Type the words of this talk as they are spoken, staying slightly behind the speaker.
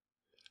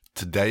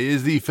Today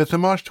is the 5th of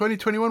March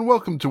 2021.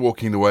 Welcome to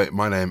Walking the Way.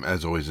 My name,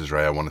 as always, is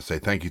Ray. I want to say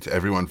thank you to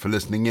everyone for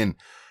listening in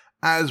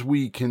as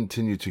we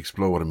continue to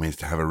explore what it means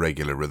to have a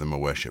regular rhythm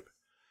of worship.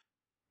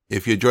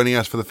 If you're joining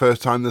us for the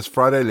first time this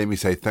Friday, let me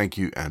say thank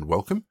you and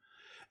welcome.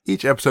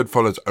 Each episode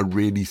follows a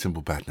really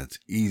simple pattern. It's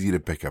easy to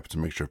pick up. It's a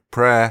mixture of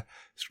prayer,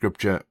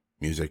 scripture,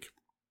 music.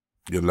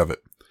 You'll love it.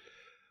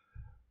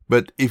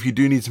 But if you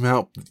do need some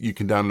help, you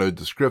can download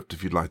the script.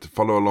 If you'd like to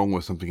follow along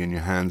with something in your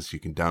hands, you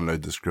can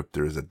download the script.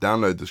 There is a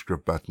download the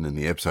script button in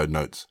the episode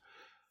notes.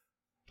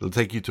 It'll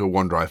take you to a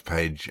OneDrive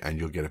page and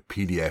you'll get a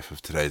PDF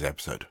of today's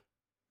episode.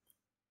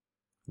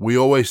 We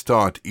always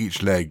start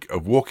each leg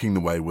of Walking the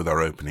Way with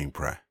our opening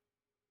prayer.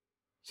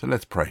 So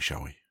let's pray,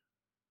 shall we?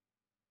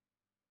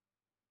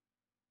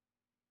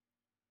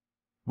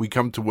 We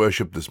come to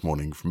worship this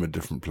morning from a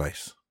different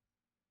place.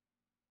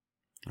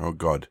 Oh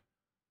God,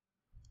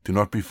 do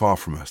not be far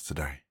from us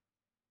today.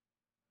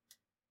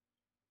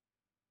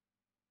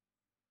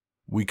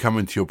 We come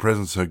into your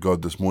presence, O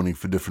God, this morning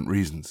for different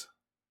reasons.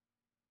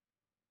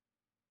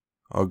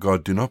 Oh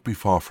God, do not be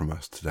far from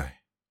us today.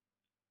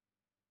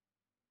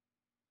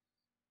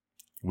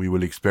 We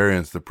will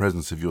experience the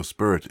presence of your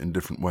Spirit in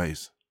different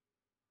ways.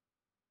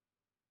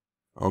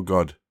 Oh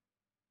God,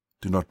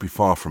 do not be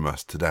far from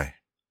us today.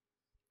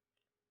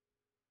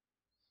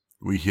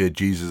 We hear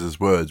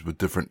Jesus' words with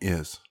different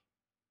ears.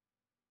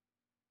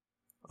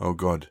 Oh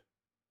God,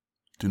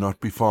 do not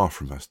be far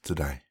from us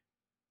today.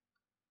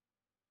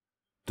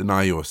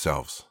 Deny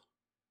yourselves.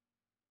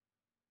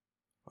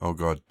 Oh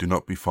God, do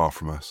not be far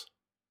from us.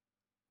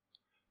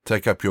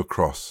 Take up your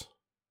cross.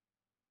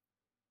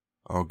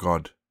 Oh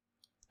God,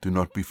 do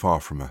not be far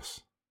from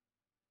us.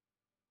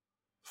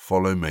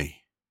 Follow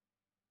me.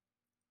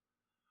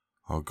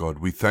 Oh God,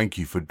 we thank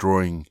you for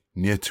drawing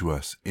near to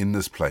us in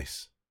this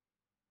place,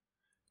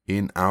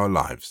 in our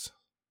lives.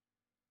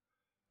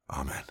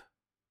 Amen.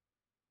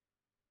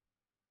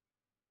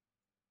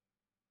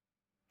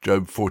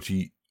 Job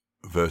 40,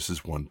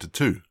 verses 1 to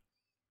 2.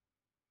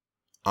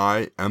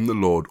 I am the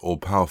Lord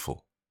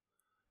all-powerful,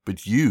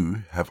 but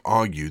you have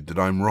argued that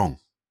I'm wrong.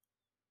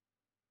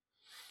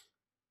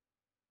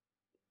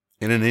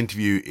 In an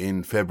interview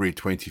in February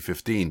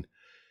 2015,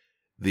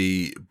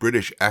 the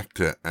British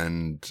actor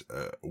and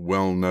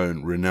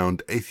well-known,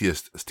 renowned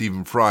atheist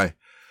Stephen Fry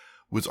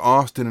was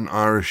asked in an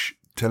Irish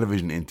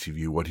television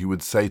interview what he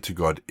would say to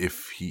God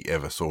if he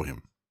ever saw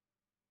him.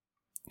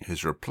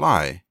 His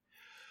reply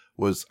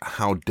was,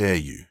 "How dare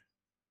you?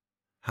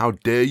 How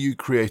dare you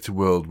create a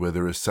world where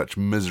there is such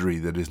misery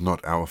that is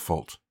not our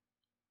fault?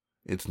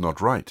 It's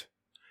not right.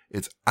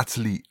 It's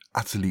utterly,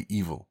 utterly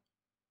evil.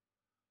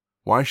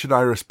 Why should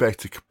I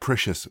respect a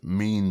capricious,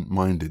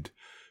 mean-minded,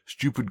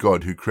 stupid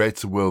God who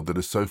creates a world that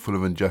is so full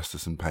of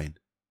injustice and pain?"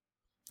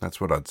 That's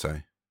what I'd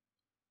say.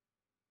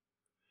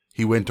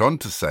 He went on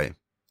to say,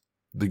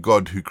 the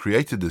God who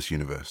created this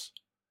universe,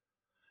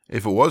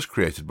 if it was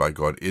created by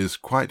God, is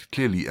quite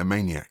clearly a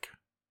maniac.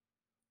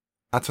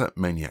 Utter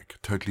maniac,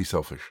 totally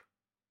selfish.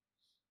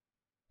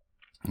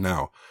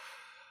 Now,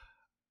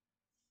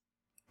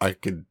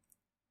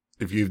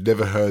 if you've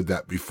never heard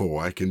that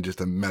before, I can just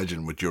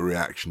imagine what your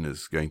reaction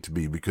is going to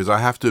be, because I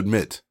have to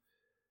admit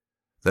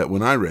that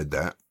when I read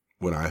that,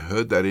 when I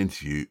heard that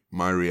interview,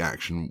 my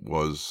reaction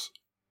was,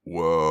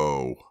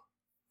 whoa,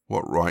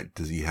 what right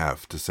does he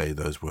have to say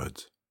those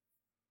words?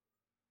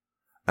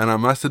 And I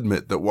must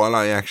admit that while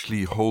I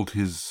actually hold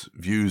his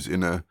views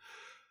in a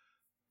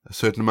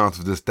certain amount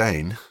of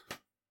disdain,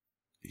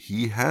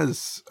 he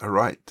has a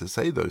right to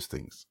say those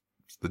things.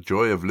 It's the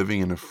joy of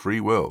living in a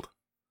free world.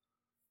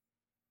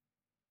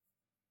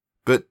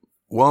 But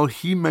while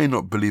he may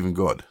not believe in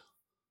God,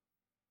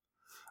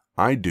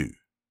 I do.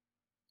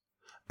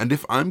 And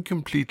if I'm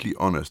completely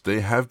honest,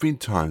 there have been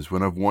times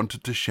when I've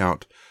wanted to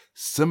shout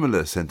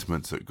similar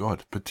sentiments at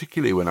God,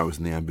 particularly when I was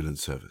in the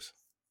ambulance service.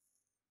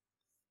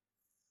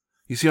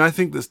 You see, I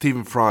think that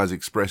Stephen Fry is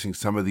expressing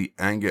some of the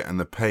anger and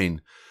the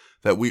pain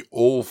that we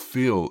all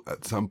feel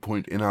at some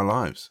point in our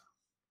lives.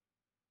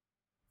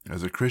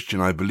 As a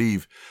Christian, I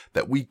believe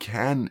that we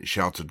can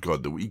shout at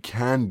God, that we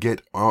can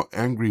get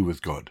angry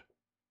with God.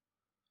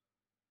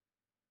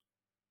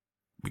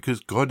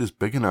 Because God is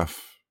big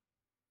enough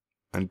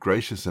and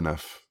gracious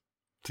enough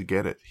to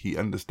get it. He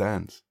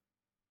understands.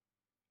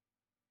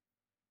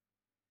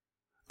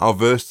 Our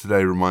verse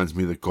today reminds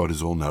me that God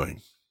is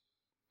all-knowing.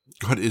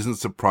 God isn't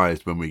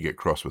surprised when we get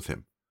cross with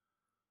him.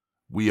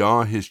 We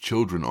are his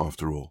children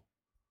after all.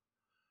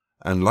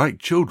 And like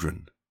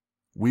children,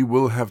 we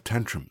will have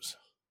tantrums.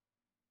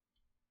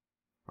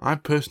 I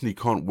personally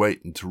can't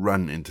wait to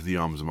run into the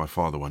arms of my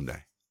Father one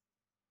day.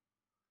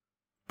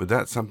 But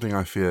that's something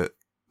I fear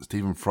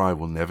Stephen Fry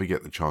will never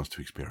get the chance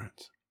to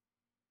experience.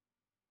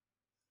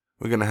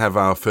 We're going to have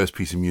our first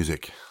piece of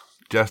music,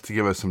 just to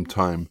give us some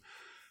time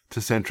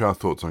to center our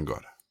thoughts on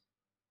God.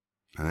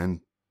 And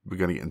then we're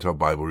going to get into our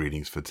Bible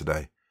readings for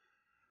today.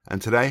 And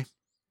today,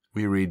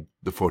 we read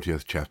the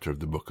 40th chapter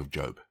of the book of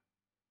Job.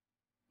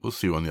 We'll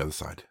see you on the other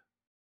side.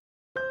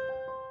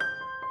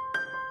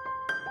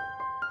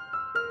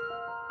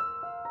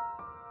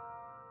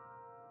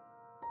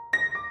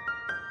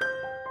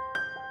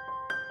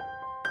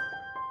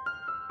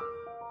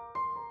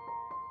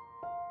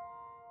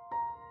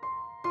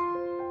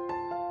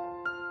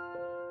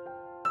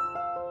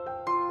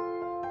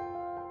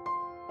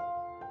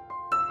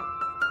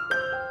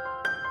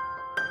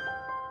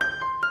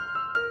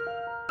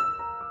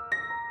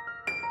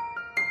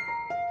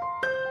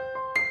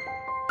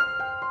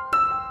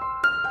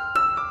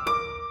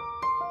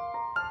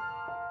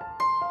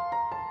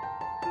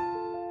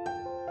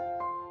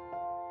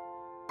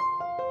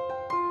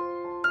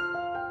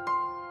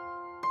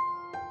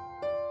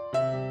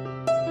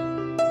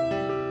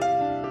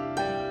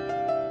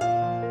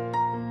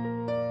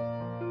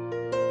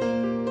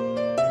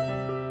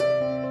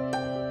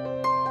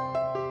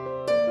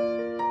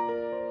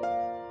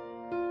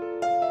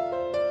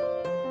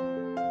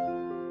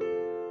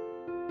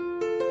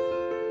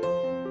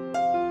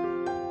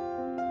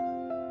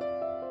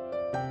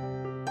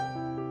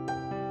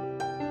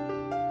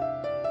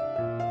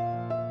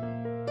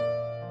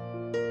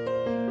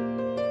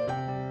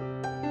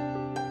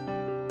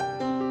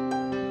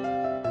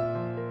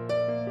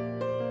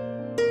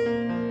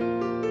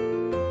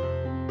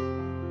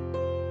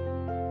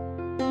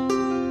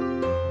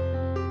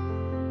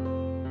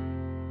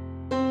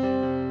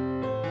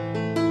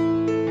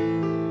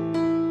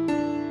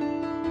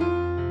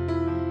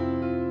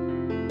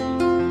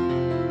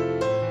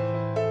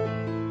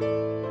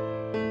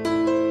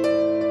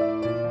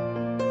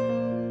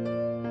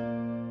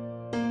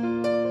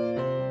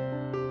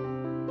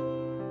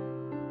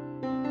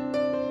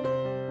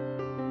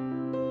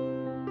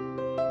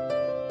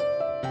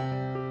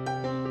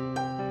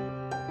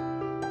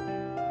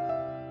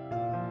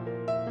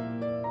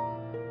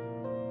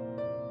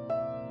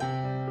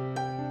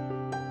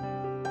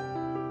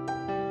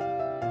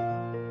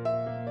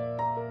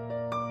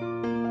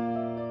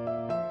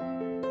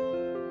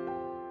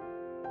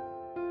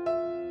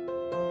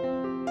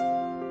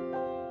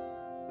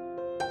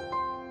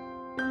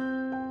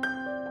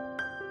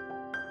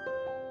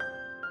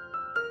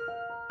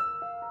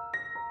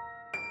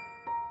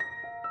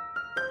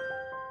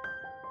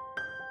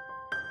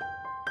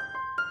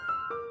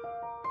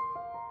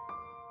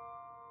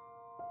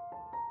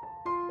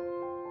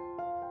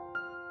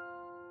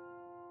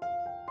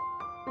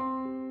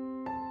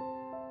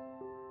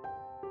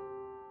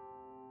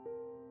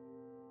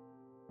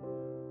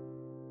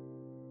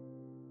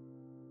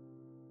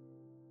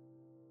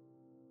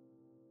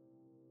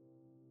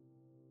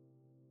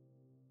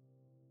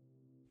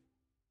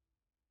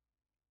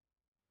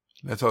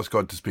 Let's ask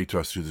God to speak to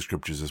us through the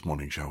scriptures this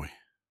morning, shall we?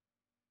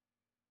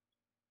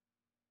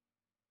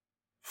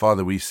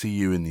 Father, we see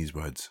you in these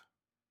words.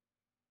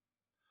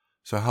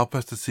 So help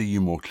us to see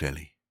you more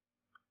clearly.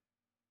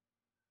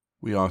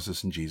 We ask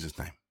this in Jesus'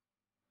 name.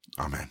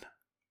 Amen.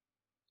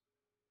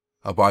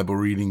 Our Bible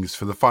readings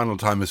for the final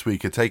time this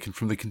week are taken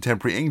from the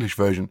Contemporary English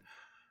Version,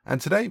 and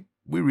today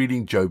we're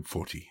reading Job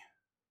 40.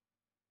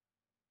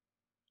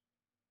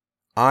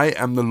 I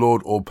am the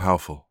Lord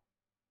all-powerful,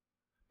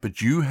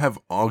 but you have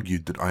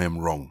argued that I am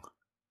wrong.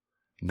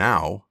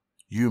 Now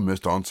you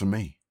must answer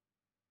me.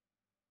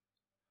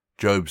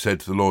 Job said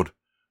to the Lord,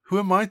 Who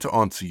am I to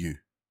answer you?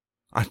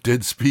 I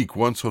did speak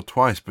once or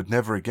twice, but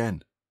never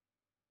again.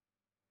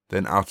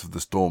 Then out of the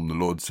storm the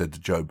Lord said to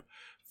Job,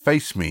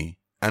 Face me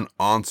and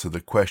answer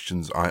the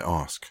questions I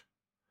ask.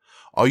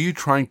 Are you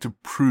trying to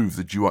prove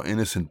that you are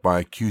innocent by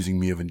accusing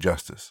me of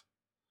injustice?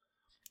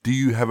 Do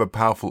you have a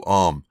powerful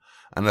arm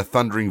and a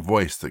thundering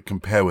voice that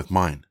compare with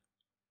mine?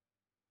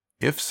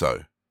 If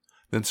so,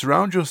 then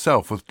surround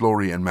yourself with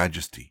glory and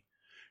majesty.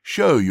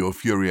 Show your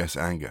furious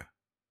anger.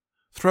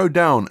 Throw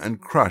down and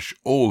crush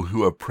all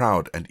who are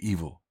proud and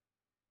evil.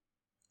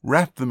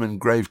 Wrap them in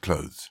grave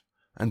clothes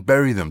and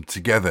bury them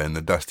together in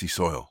the dusty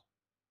soil.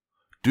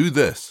 Do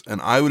this,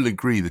 and I will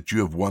agree that you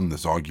have won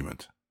this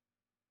argument.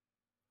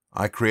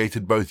 I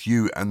created both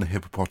you and the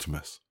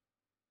hippopotamus.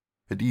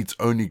 It eats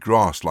only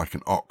grass like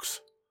an ox.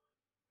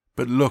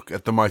 But look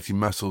at the mighty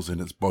muscles in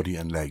its body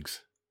and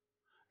legs.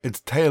 Its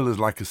tail is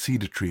like a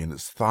cedar tree, and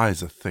its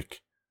thighs are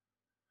thick.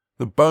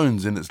 The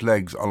bones in its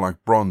legs are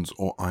like bronze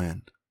or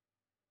iron.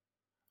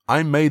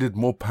 I made it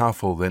more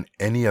powerful than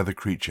any other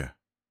creature,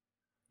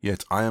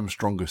 yet I am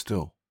stronger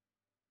still.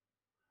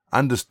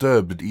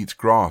 Undisturbed it eats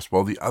grass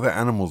while the other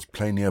animals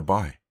play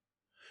nearby.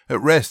 It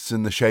rests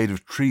in the shade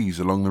of trees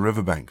along the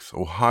riverbanks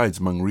or hides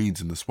among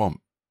reeds in the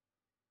swamp.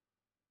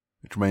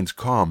 It remains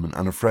calm and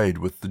unafraid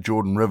with the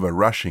Jordan River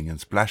rushing and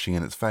splashing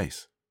in its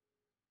face.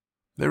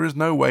 There is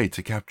no way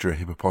to capture a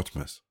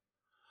hippopotamus,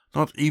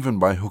 not even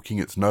by hooking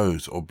its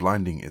nose or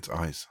blinding its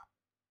eyes.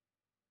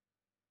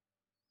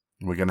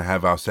 We're going to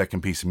have our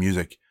second piece of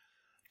music,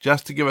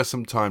 just to give us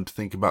some time to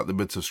think about the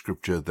bits of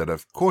scripture that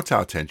have caught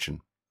our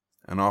attention.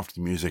 And after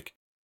the music,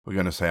 we're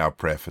going to say our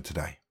prayer for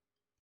today.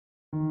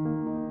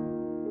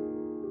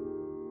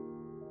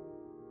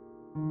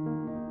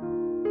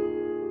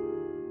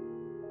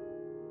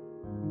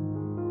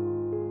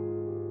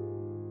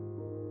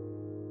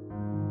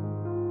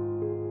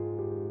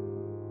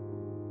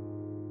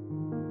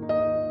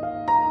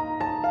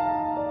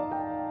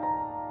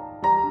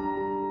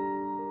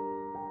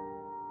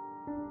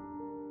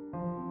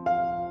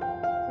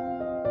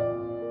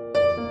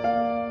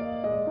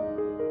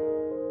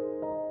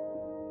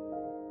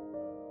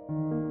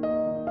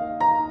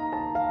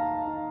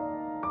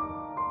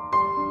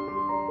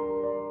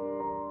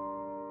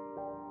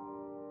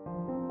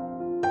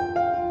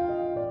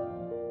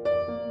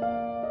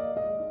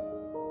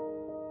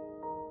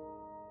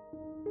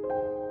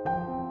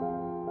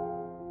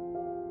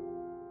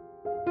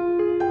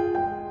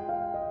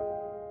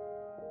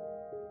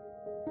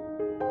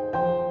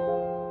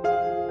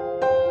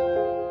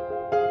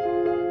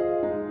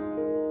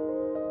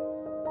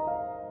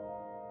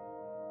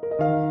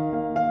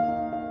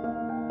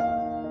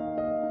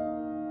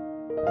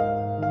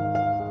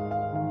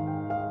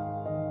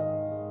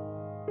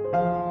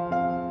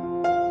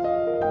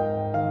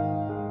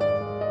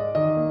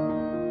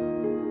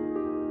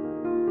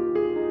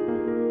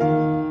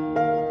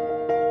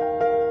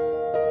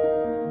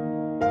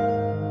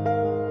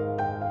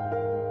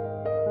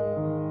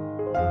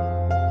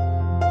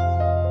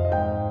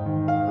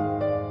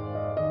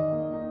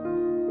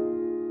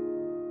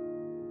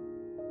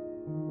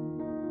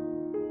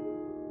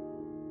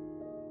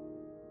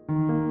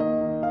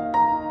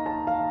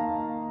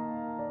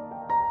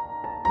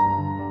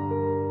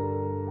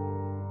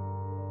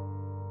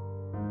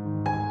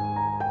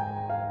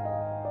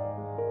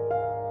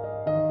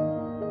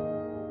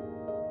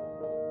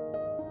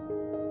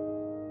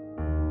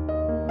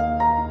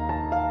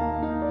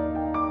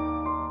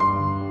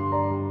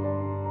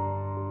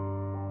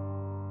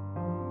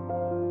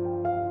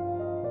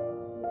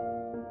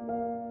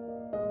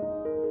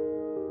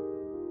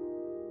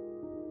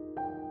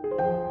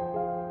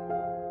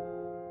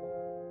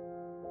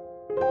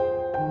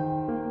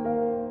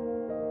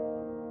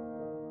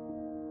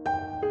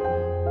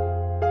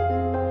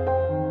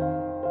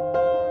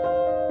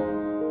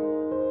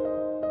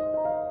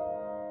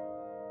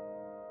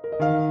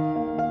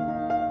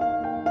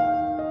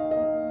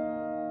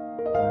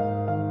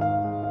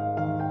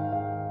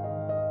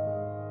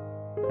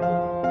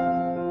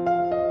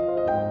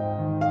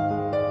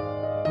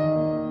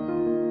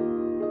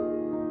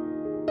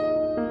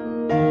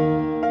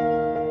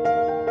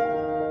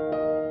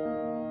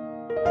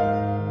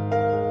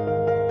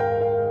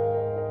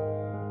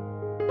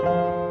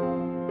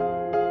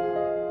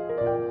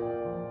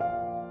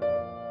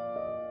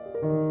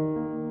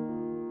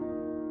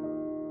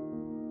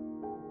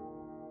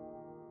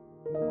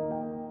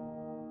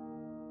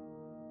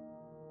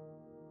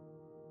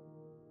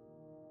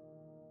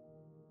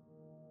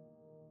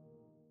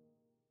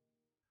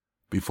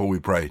 before we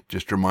pray,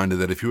 just a reminder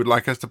that if you would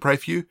like us to pray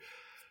for you,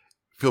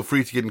 feel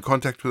free to get in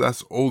contact with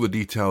us. All the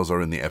details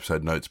are in the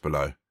episode notes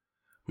below.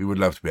 We would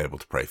love to be able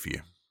to pray for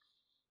you.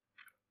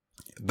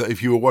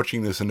 If you were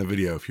watching this in a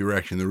video, if you were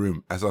actually in the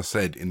room, as I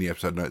said in the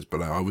episode notes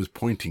below, I was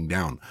pointing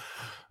down.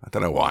 I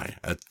don't know why.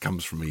 It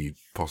comes from me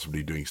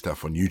possibly doing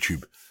stuff on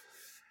YouTube.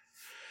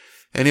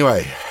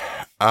 Anyway,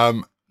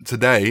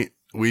 today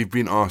we've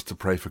been asked to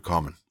pray for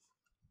Carmen.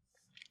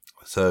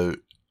 So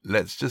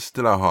let's just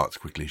still our hearts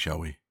quickly, shall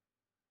we?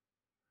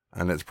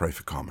 And let's pray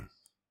for Carmen.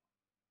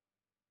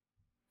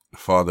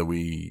 Father,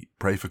 we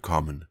pray for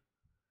Carmen,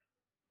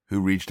 who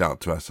reached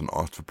out to us and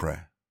asked for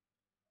prayer.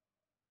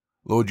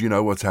 Lord, you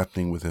know what's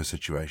happening with her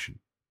situation.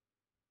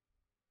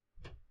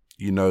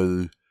 You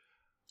know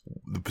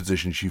the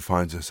position she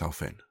finds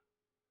herself in.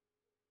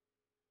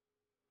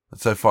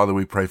 And so, Father,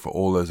 we pray for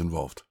all those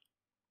involved.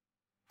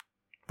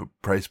 But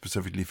pray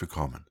specifically for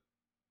Carmen,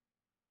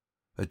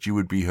 that you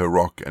would be her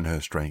rock and her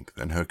strength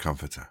and her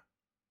comforter.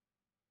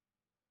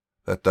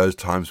 That those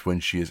times when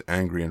she is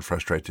angry and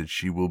frustrated,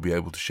 she will be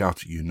able to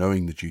shout at you,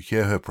 knowing that you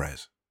hear her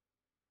prayers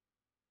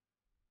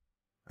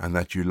and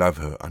that you love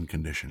her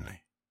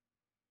unconditionally.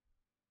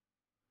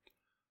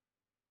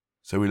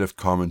 So we lift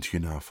Carmen to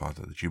you now,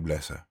 Father, that you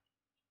bless her.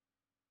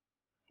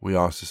 We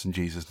ask this in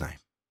Jesus' name.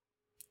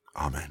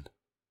 Amen.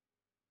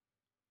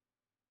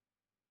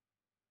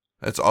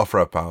 Let's offer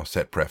up our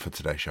set prayer for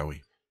today, shall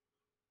we?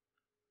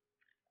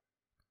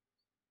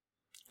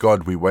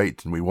 God, we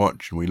wait and we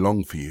watch and we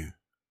long for you.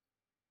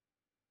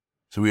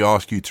 So we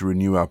ask you to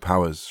renew our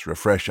powers,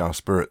 refresh our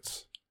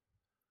spirits,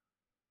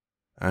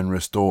 and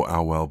restore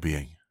our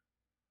well-being.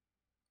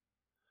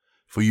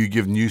 For you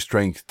give new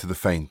strength to the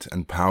faint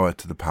and power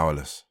to the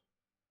powerless.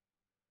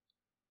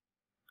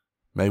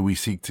 May we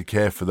seek to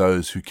care for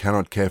those who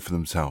cannot care for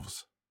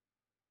themselves.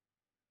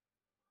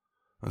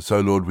 And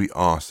so, Lord, we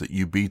ask that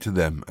you be to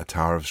them a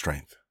tower of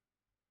strength.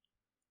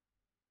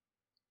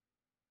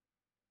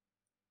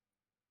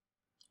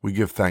 We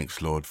give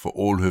thanks, Lord, for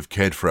all who have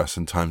cared for us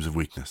in times of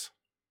weakness,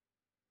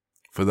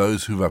 for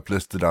those who have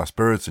uplifted our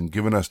spirits and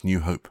given us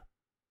new hope.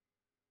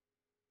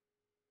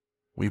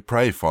 We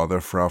pray, Father,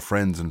 for our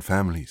friends and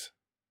families,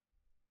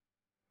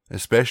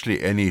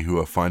 especially any who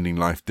are finding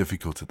life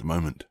difficult at the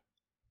moment.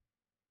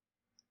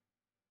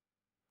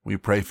 We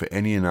pray for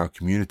any in our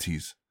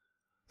communities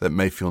that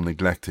may feel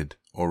neglected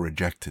or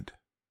rejected.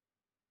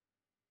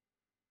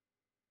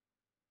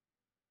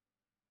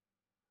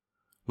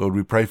 Lord,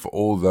 we pray for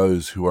all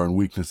those who are in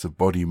weakness of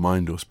body,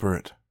 mind, or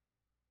spirit,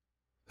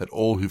 that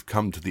all who've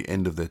come to the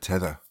end of their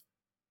tether.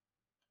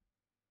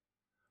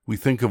 We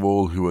think of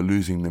all who are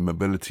losing their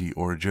mobility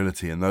or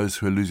agility and those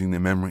who are losing their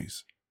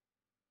memories,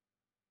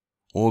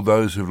 all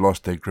those who have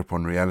lost their grip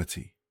on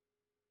reality,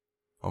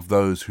 of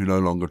those who no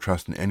longer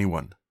trust in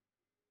anyone,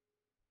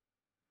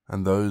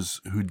 and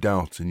those who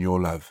doubt in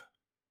your love.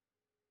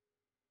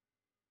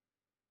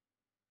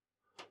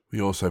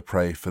 We also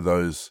pray for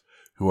those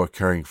who are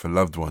caring for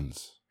loved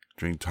ones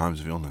during times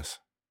of illness.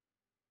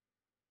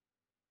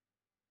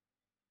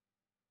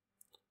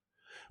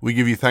 We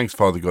give you thanks,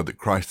 Father God, that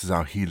Christ is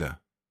our healer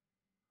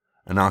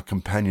and our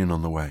companion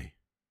on the way,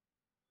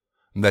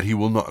 and that he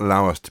will not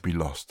allow us to be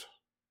lost.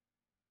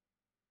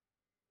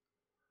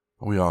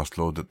 We ask,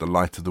 Lord, that the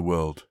light of the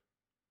world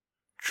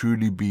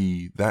truly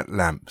be that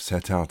lamp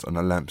set out on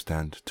a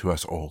lampstand to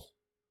us all.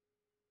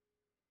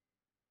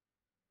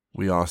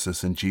 We ask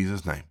this in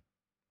Jesus' name.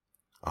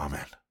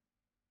 Amen.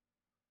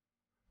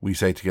 We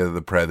say together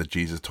the prayer that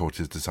Jesus taught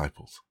his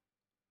disciples.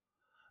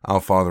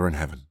 Our Father in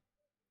heaven,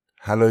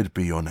 hallowed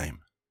be your name.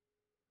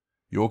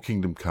 Your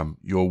kingdom come,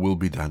 your will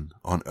be done,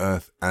 on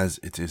earth as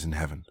it is in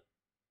heaven.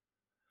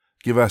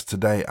 Give us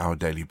today our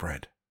daily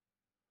bread.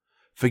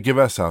 Forgive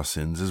us our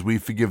sins as we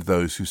forgive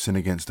those who sin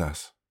against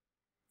us.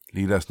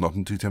 Lead us not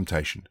into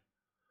temptation,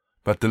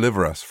 but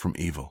deliver us from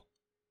evil.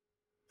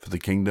 For the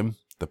kingdom,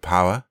 the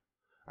power,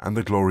 and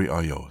the glory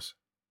are yours,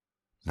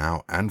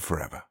 now and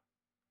forever.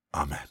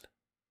 Amen.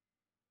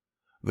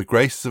 The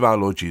grace of our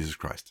Lord Jesus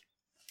Christ,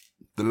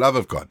 the love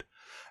of God,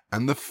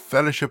 and the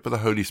fellowship of the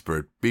Holy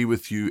Spirit be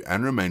with you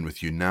and remain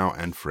with you now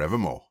and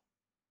forevermore.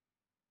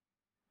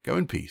 Go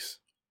in peace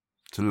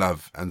to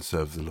love and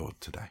serve the Lord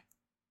today.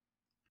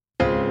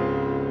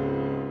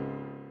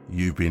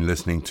 You've been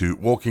listening to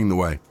Walking the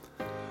Way.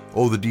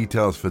 All the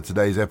details for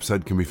today's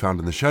episode can be found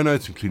in the show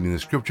notes, including the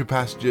scripture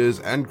passages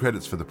and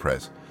credits for the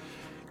prayers.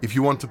 If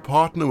you want to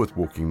partner with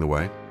Walking the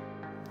Way,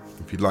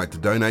 if you'd like to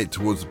donate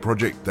towards the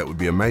project, that would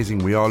be amazing.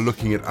 We are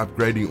looking at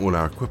upgrading all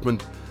our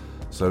equipment,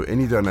 so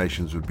any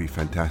donations would be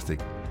fantastic.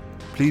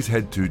 Please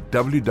head to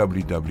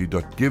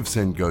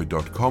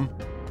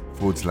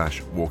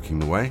www.givesendgo.com/walking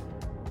the way.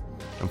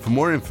 And for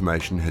more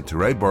information, head to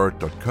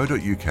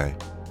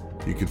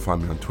rayborrett.co.uk. You can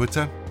find me on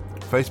Twitter,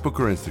 Facebook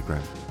or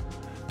Instagram.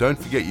 Don't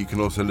forget you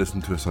can also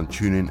listen to us on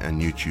TuneIn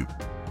and YouTube.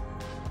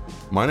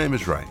 My name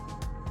is Ray,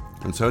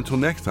 and so until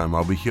next time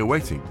I'll be here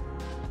waiting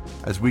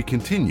as we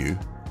continue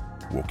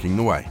walking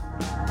the way.